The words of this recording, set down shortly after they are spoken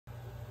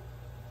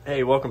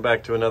Hey, welcome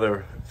back to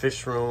another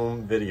fish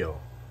room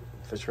video.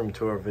 Fish room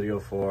tour video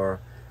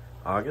for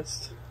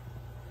August.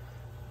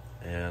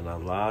 And a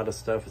lot of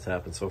stuff has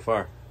happened so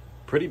far.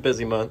 Pretty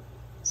busy month,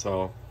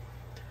 so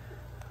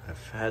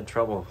I've had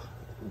trouble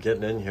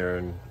getting in here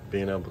and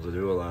being able to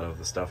do a lot of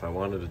the stuff I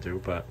wanted to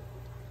do, but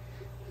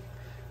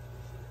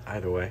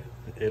either way,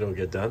 it'll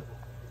get done.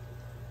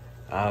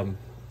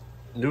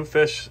 New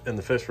fish in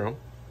the fish room.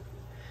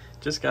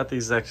 Just got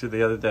these actually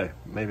the other day,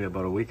 maybe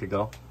about a week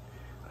ago.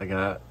 I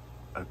got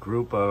a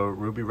group of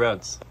ruby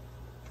reds.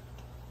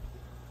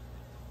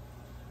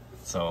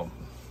 So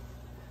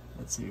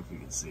let's see if we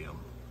can see them.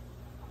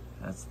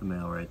 That's the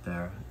male right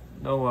there.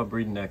 No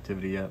breeding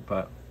activity yet,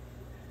 but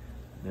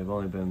they've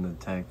only been in the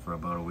tank for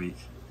about a week.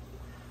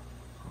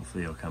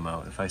 Hopefully he'll come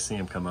out. If I see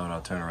him come out, I'll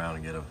turn around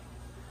and get a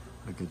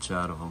good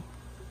shot of him.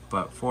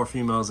 But 4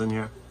 females in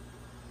here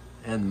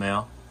and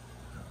male.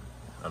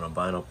 An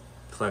albino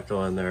pleco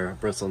on their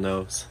bristle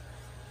nose.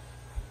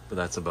 But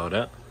that's about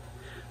it.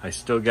 I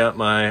still got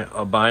my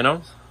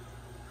albinos,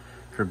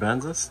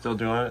 crebensis, still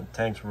doing it.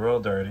 Tank's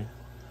real dirty,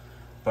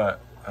 but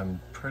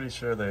I'm pretty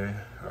sure they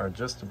are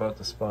just about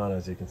to spawn.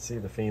 As you can see,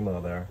 the female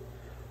there,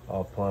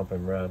 all plump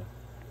and red.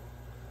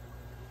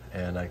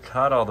 And I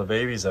caught all the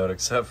babies out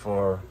except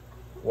for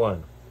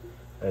one.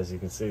 As you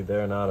can see,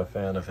 they're not a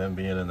fan of him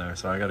being in there,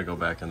 so I got to go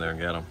back in there and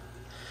get them.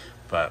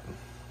 But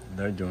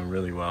they're doing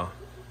really well.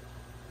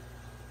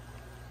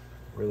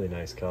 Really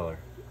nice color.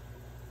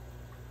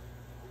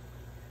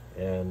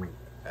 And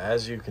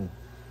as you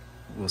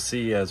will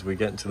see as we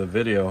get into the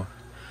video,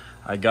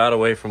 I got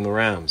away from the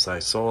rams. I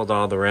sold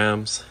all the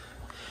rams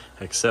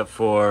except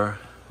for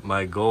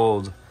my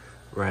gold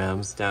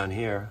rams down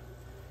here,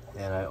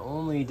 and I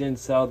only didn't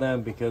sell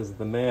them because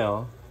the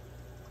male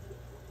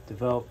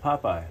developed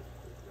Popeye.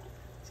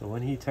 So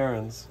when he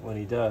turns, when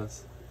he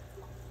does,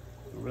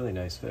 really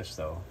nice fish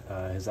though.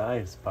 His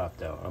eyes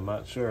popped out. I'm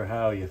not sure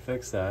how you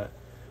fix that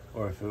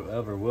or if it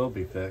ever will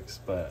be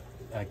fixed, but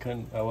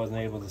I wasn't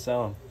able to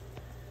sell him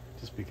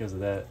just because of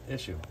that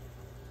issue.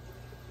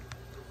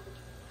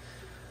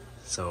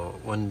 So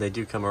when they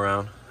do come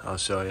around, I'll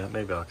show you.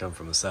 Maybe I'll come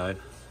from the side.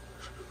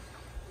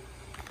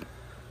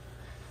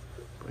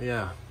 But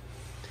yeah,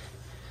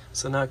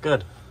 so not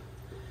good.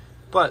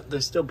 But they're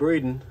still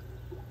breeding.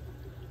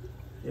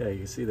 Yeah, you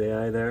can see the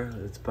eye there.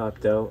 It's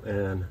popped out,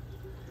 and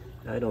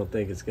I don't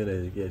think it's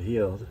gonna get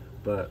healed,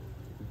 but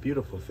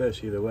beautiful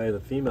fish either way. The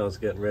female's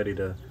getting ready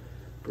to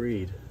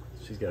breed.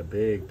 She's got a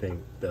big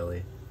pink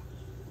belly.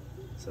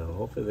 So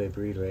hopefully they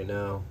breed right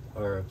now,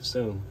 or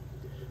soon.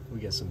 We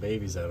get some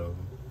babies out of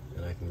them,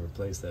 and I can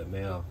replace that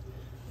male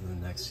in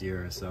the next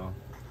year or so.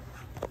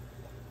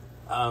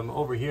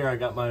 Over here I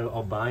got my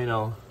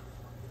albino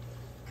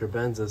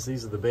crebensis.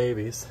 These are the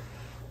babies.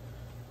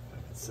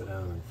 I can sit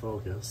down and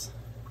focus.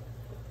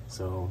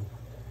 So,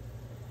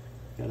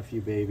 got a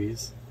few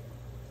babies.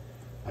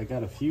 I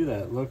got a few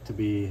that look to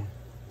be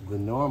the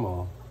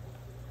normal,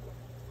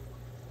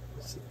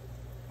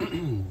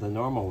 the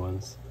normal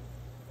ones.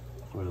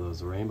 What are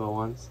those, rainbow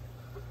ones?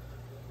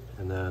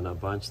 And then a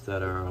bunch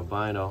that are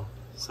albino.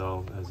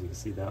 So as you can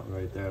see, that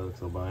one right there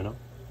looks albino.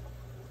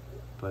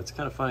 But it's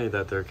kind of funny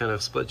that they're kind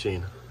of split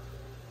gene.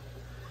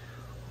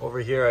 Over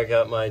here I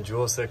got my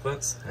jewel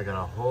cichlids. I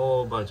got a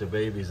whole bunch of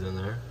babies in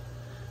there.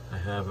 I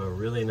have a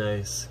really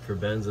nice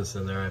crebensis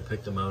in there. I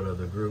picked him out of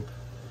the group.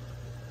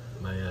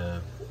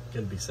 Gonna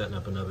be setting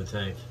up another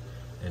tank,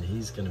 and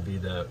he's gonna be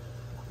that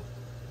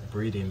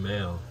breeding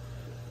male.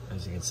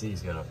 As you can see,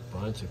 he's got a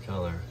bunch of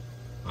color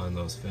on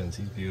those fins.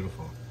 He's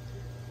beautiful.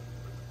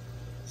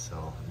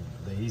 So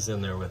he's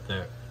in there with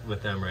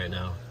them right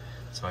now.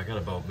 So I got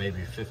about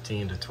maybe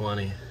 15 to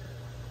 20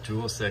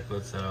 jewel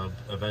cichlids that I'll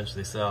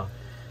eventually sell.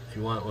 If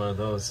you want one of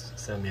those,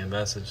 send me a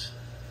message.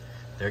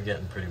 They're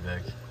getting pretty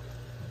big,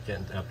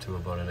 getting up to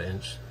about an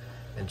inch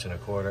and a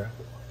quarter.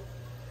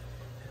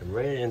 And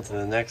right into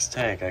the next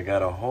tank, I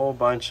got a whole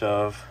bunch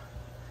of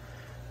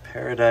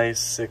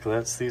paradise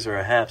cichlids. These are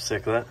a half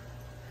cichlid.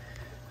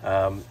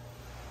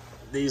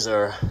 These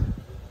are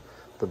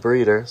the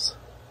breeders.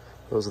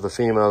 Those are the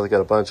females. I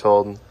got a bunch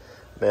holding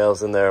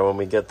males in there. When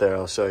we get there,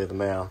 I'll show you the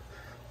male.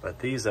 But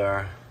these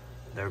are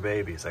their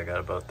babies. I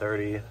got about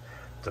 30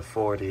 to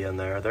 40 in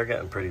there. They're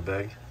getting pretty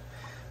big.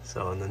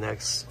 So in the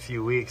next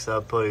few weeks,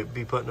 I'll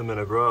be putting them in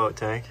a grow-out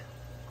tank.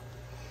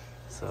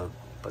 So,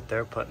 but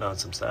they're putting on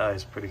some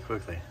size pretty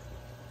quickly.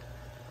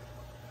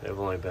 They've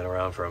only been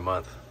around for a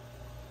month,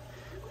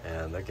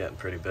 and they're getting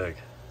pretty big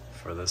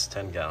for this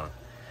 10-gallon.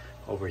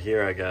 Over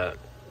here, I got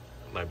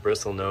my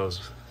bristle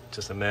nose,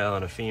 just a male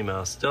and a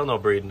female. Still no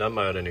breeding. I'm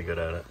not any good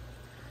at it,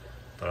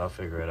 but I'll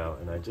figure it out.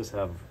 And I just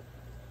have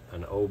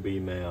an OB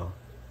male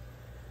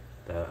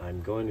that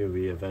I'm going to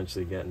be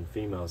eventually getting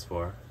females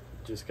for.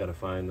 Just got to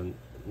find the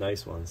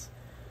nice ones.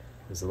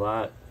 There's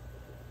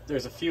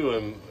a few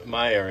in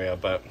my area,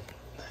 but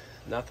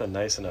nothing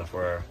nice enough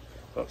where,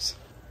 that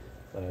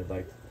I'd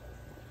like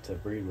to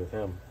breed with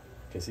him.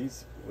 Because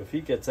if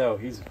he gets out,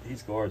 he's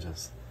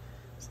gorgeous.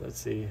 So let's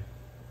see.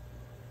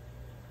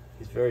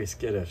 He's very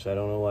skittish. I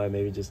don't know why.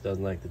 Maybe he just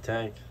doesn't like the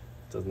tank.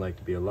 Doesn't like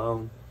to be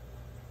alone.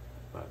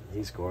 But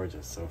he's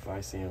gorgeous, so if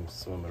I see him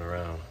swimming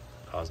around,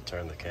 I'll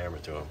turn the camera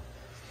to him.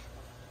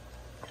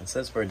 And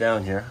since we're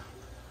down here,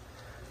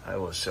 I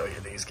will show you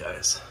these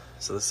guys.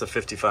 So this is a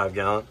 55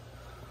 gallon.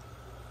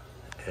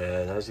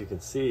 And as you can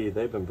see,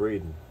 they've been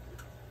breeding.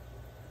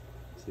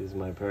 So these are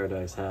my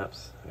paradise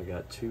haps. I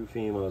got 2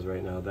 females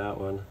right now. That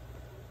one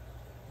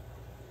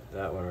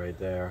right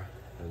there,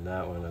 and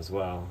that one as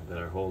well, that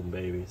are holding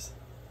babies.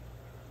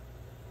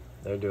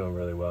 They're doing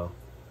really well.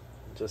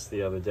 Just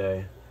the other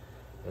day,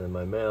 and then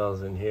my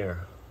male's in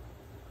here.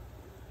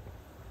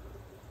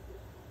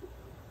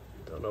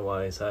 Don't know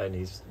why he's hiding.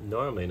 He's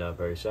normally not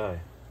very shy,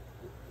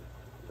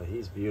 but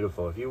he's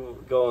beautiful. If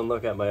you go and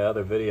look at my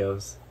other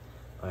videos,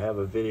 I have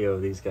a video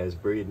of these guys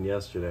breeding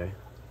yesterday,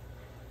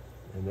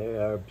 and they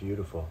are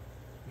beautiful.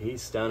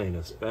 He's stunning,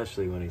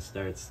 especially when he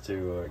starts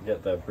to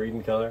get that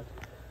breeding color.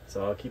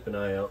 So I'll keep an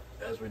eye out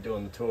as we're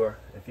doing the tour.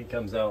 If he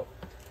comes out,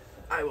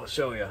 I will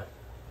show you.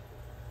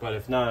 But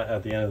if not,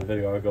 at the end of the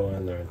video, I'll go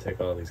in there and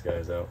take all these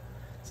guys out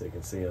so you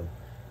can see them.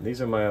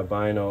 These are my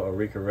albino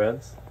Areca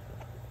Reds.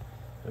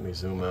 Let me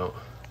zoom out.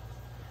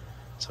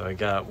 So I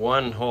got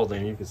one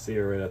holding. You can see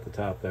her right at the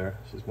top there.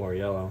 She's more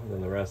yellow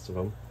than the rest of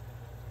them.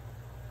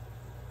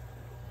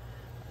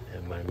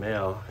 And my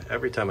male,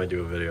 every time I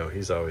do a video,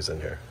 he's always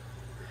in here.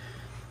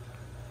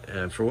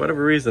 And for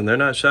whatever reason, they're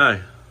not shy.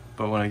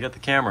 But when I get the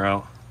camera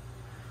out,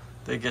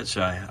 they get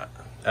shy.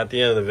 At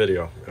the end of the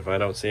video, if I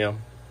don't see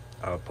them,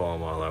 I'll pull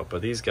them all out.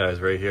 But these guys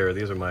right here,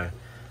 these are my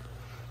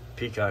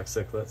peacock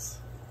cichlids,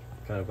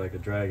 kind of like a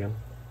dragon.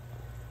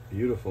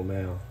 Beautiful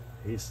male.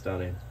 He's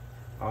stunning.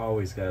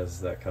 Always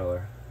has that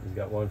color. He's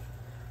got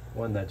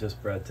one that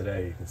just bred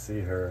today. You can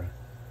see her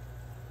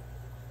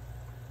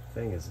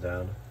thing is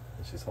down,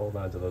 and she's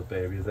holding on to those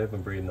babies. They've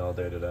been breeding all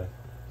day today.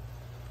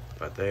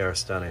 But they are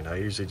stunning. I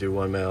usually do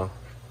 1 male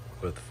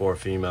with 4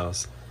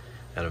 females,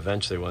 and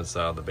eventually once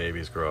all the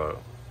babies grow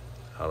out,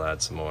 I'll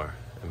add some more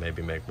and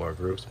maybe make more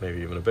groups,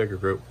 maybe even a bigger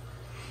group.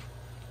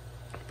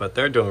 But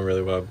they're doing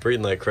really well,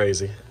 breeding like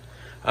crazy.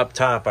 Up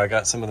top, I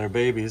got some of their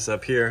babies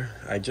up here.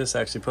 I just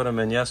actually put them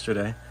in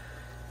yesterday,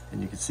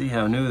 and you can see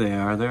how new they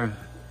are.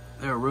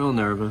 They're real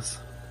nervous,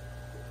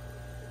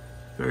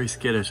 very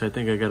skittish. I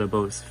think I got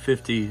about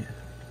 50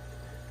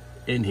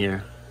 in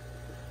here.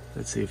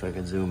 Let's see if I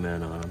can zoom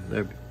in on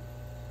them.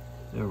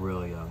 They're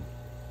really young,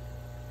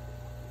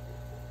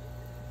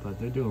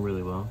 but they're doing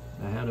really well.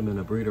 I had them in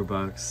a breeder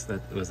box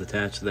that was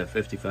attached to that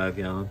 55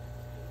 gallon,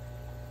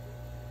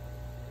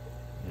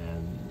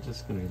 and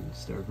just gonna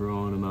start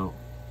growing them out.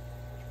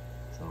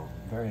 So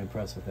I'm very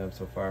impressed with them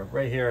so far.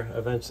 Right here,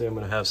 eventually I'm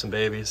gonna have some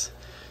babies.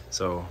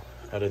 So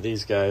out of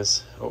these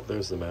guys, oh,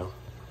 there's the male.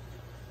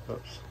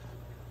 Oops.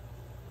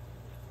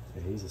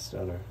 Yeah, he's a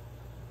stunner,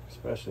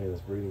 especially in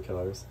his breeding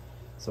colors.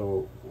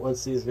 So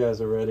once these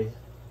guys are ready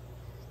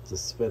to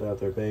spit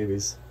out their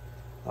babies,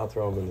 I'll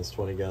throw them in this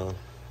 20 gallon.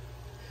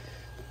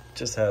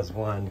 Just has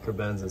one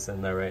crebensis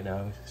in there right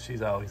now.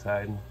 She's always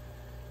hiding.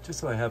 Just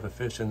so I have a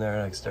fish in there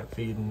and I can start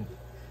feeding,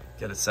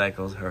 get it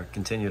cycled, or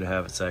continue to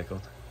have it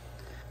cycled.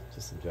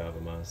 Just some Java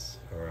moss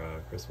or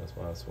Christmas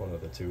moss, one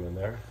of the 2 in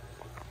there.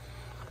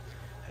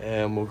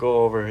 And we'll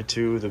go over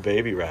to the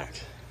baby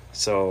rack.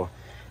 So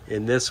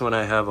in this one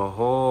I have a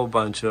whole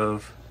bunch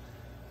of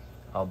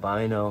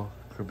albino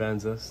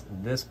crebensis.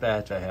 In this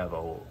batch I have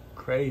a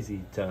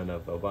crazy ton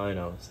of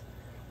albinos.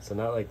 So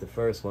not like the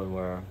first one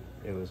where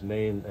it was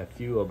a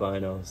few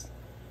albinos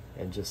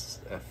and just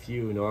a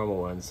few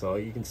normal ones. So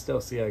you can still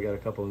see I got a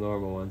couple of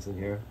normal ones in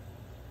here.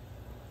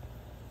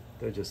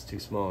 They're just too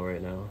small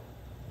right now.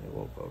 It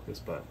won't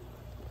focus, but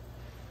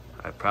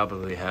I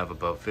probably have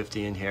about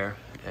 50 in here,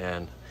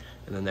 and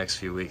in the next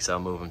few weeks I'll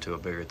move them to a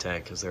bigger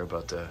tank because they're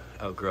about to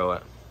outgrow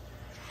it.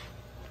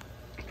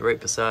 Right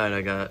beside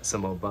I got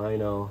some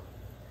albino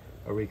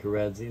Areca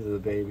Reds. These are the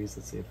babies.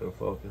 Let's see if it'll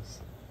focus.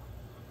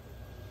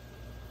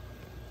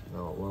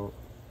 No, it won't.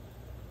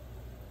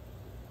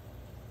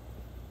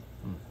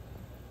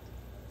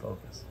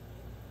 Focus.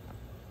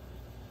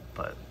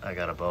 But I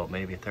got about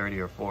maybe 30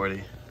 or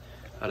 40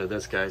 out of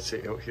this guy.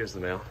 See, oh, here's the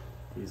male.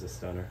 He's a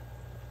stunner.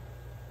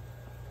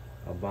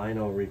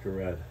 Albino Areca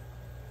Red.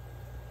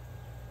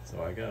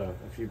 So I got a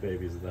few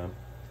babies of them.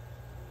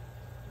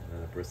 And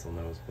then a bristle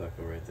nose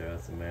pleco right there.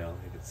 That's a male.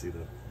 You can see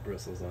the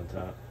bristles on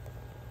top.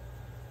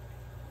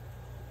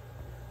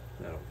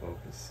 That'll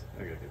focus.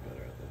 I gotta get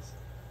better at this.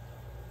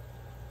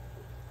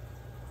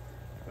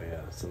 Oh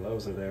yeah, so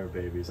those are their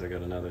babies. I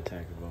got another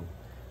tank of them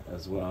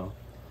as well.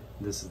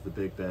 This is the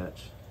big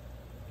batch,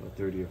 about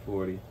 30 or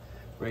 40.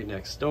 Right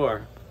next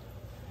door,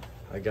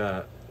 I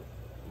got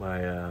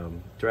my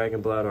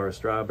dragon blood or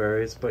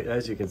strawberries, but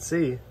as you can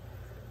see,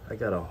 I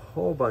got a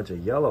whole bunch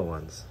of yellow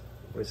ones,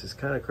 which is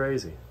kind of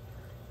crazy.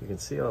 You can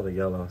see all the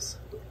yellows,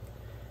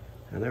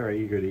 and they're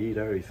eager to eat.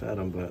 I already fed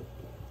them, but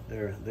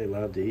they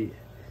love to eat.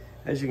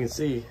 As you can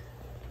see,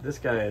 this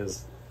guy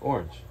is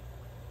orange,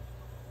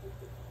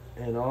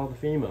 and all the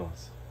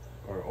females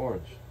are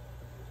orange.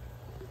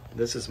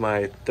 This is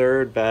my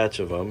 3rd batch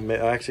of them.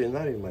 Actually,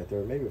 not even my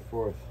 3rd, maybe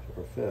 4th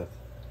or 5th.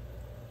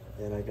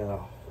 And I got a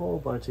whole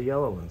bunch of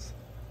yellow ones.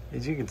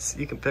 As you can see,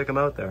 you can pick them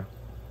out there.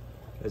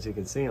 as you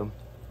can see them,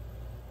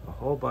 a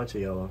whole bunch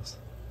of yellows.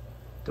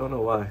 Don't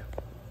know why,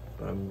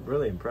 but I'm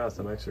really impressed.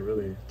 I'm actually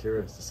really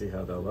curious to see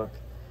how they'll look.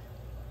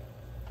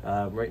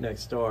 Right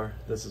next door,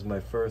 this is my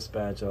first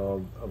batch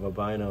of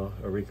albino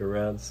Areca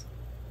Reds.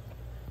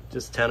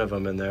 Just 10 of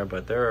them in there,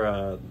 but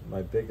they're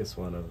my biggest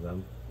one of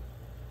them.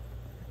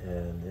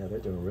 And yeah, they're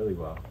doing really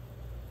well.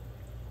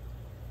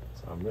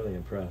 So I'm really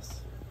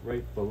impressed.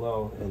 Right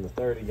below in the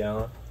 30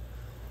 gallon,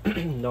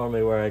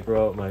 normally where I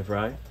grow out my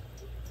fry,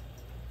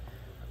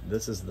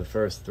 this is the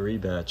first 3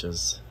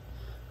 batches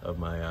of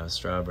my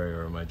strawberry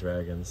or my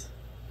dragons.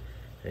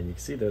 And you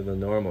can see they're the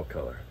normal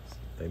color.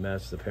 They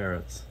match the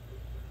parents.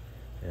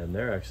 And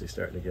they're actually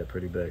starting to get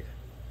pretty big.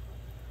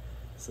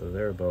 So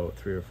they're about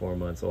 3 or 4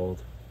 months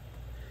old.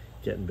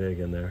 Getting big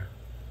in there.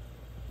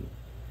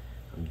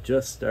 I'm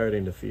just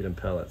starting to feed them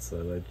pellets,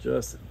 so they're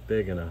just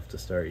big enough to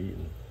start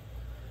eating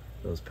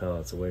those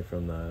pellets away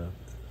from the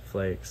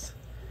flakes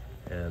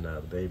and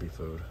the baby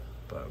food.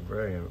 But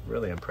I'm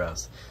really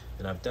impressed.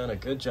 And I've done a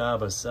good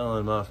job of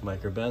selling them off my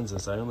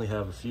crebensis. I only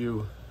have a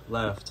few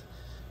left.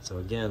 So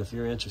again, if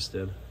you're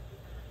interested,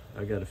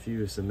 I got a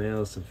few, some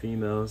males, some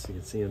females. You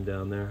can see them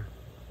down there.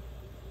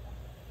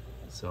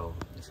 So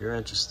if you're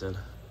interested,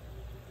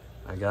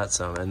 I got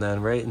some. And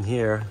then right in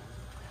here,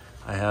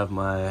 I have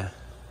my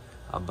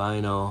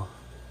albino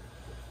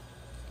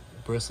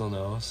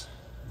bristlenose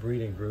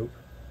breeding group.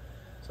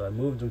 So I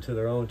moved them to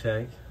their own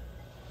tank,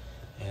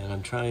 and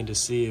I'm trying to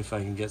see if I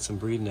can get some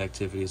breeding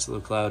activity. It's a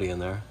little cloudy in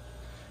there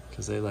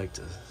because they like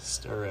to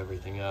stir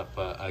everything up.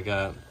 But I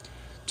got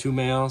 2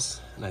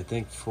 males and I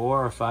think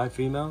 4 or 5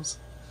 females.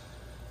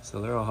 So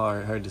they're all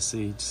hard to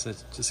see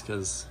just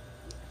because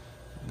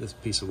this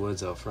piece of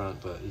wood's out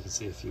front, but you can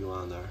see a few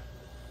on there.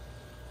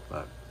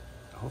 But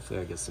hopefully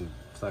I get some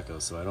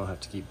plecos so I don't have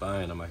to keep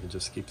buying them. I can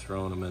just keep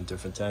throwing them in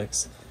different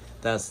tanks.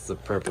 That's the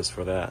purpose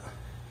for that.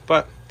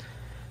 But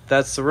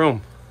that's the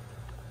room.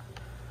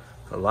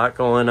 A lot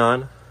going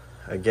on.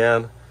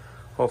 Again,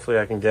 hopefully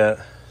I can get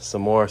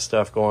some more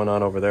stuff going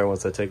on over there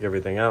once I take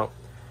everything out,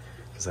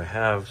 because I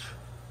have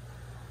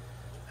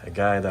a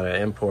guy that I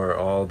import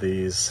all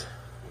these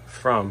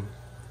from,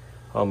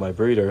 all my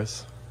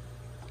breeders,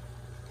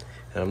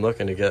 and I'm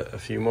looking to get a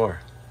few more.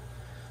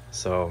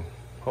 So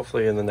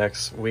hopefully in the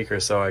next week or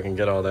so I can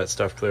get all that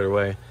stuff cleared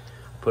away,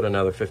 put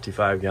another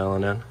 55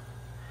 gallon in,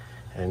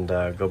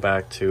 and go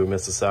back to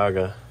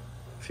Mississauga,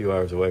 a few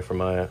hours away from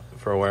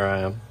where I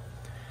am,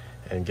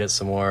 and get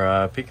some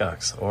more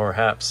peacocks or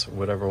haps,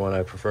 whatever one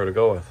I prefer to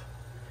go with.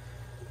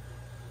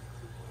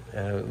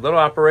 And a little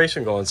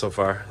operation going so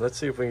far. Let's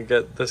see if we can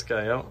get this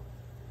guy out,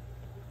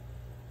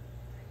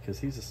 because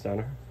he's a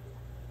stunner.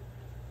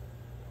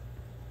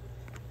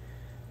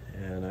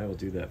 And I will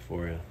do that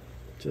for you,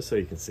 just so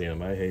you can see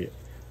him. I hate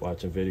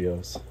watching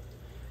videos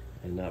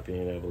and not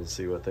being able to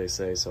see what they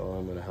say, so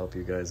I'm going to help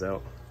you guys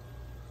out.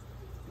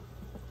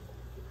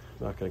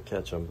 I'm not going to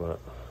catch him, but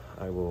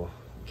I will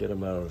get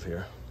him out of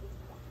here.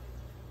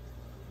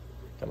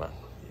 Come on,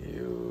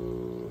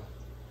 you.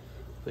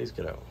 Please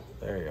get out.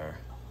 There you are.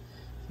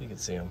 You can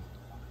see him.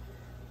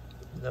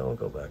 Don't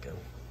go back in.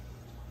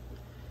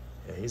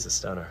 Yeah, he's a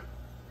stunner.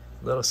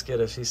 A little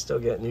skittish. He's still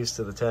getting used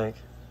to the tank.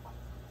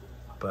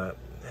 But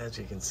as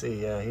you can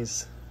see, yeah,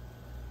 he's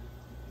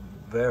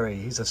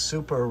a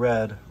super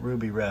red,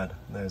 ruby red.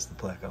 There's the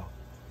pleco.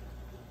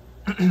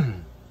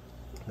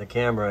 The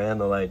camera and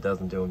the light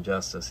doesn't do him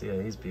justice.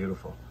 Yeah, he's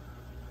beautiful.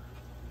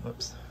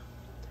 Whoops.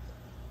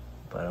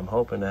 But I'm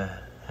hoping to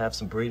have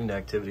some breeding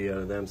activity out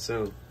of them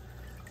soon.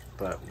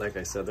 But like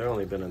I said, they've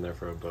only been in there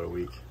for about a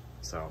week,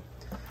 so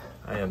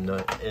I am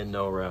in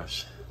no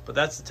rush. But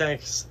that's the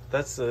tanks.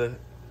 That's the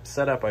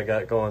setup I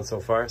got going so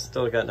far.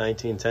 Still got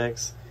 19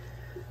 tanks.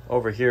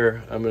 Over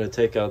here, I'm going to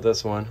take out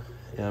this one,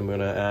 and I'm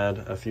going to add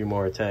a few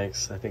more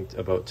tanks. I think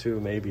about 2,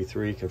 maybe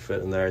 3 can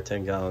fit in there,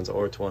 10 gallons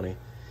or 20,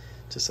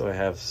 just so I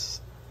have,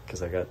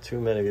 because I got too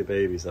many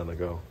babies on the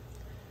go.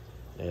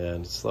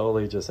 And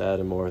slowly just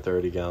adding more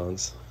 30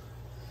 gallons,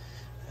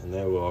 and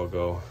that will all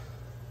go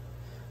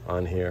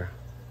on here.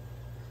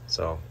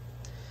 So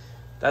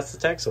that's the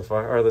tank so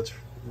far, or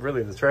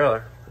really the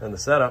trailer and the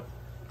setup.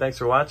 Thanks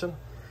for watching.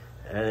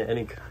 And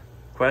any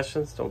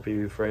questions, don't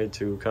be afraid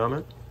to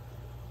comment.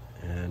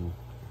 And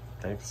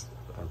thanks.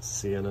 I'll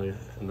see you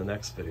in the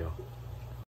next video.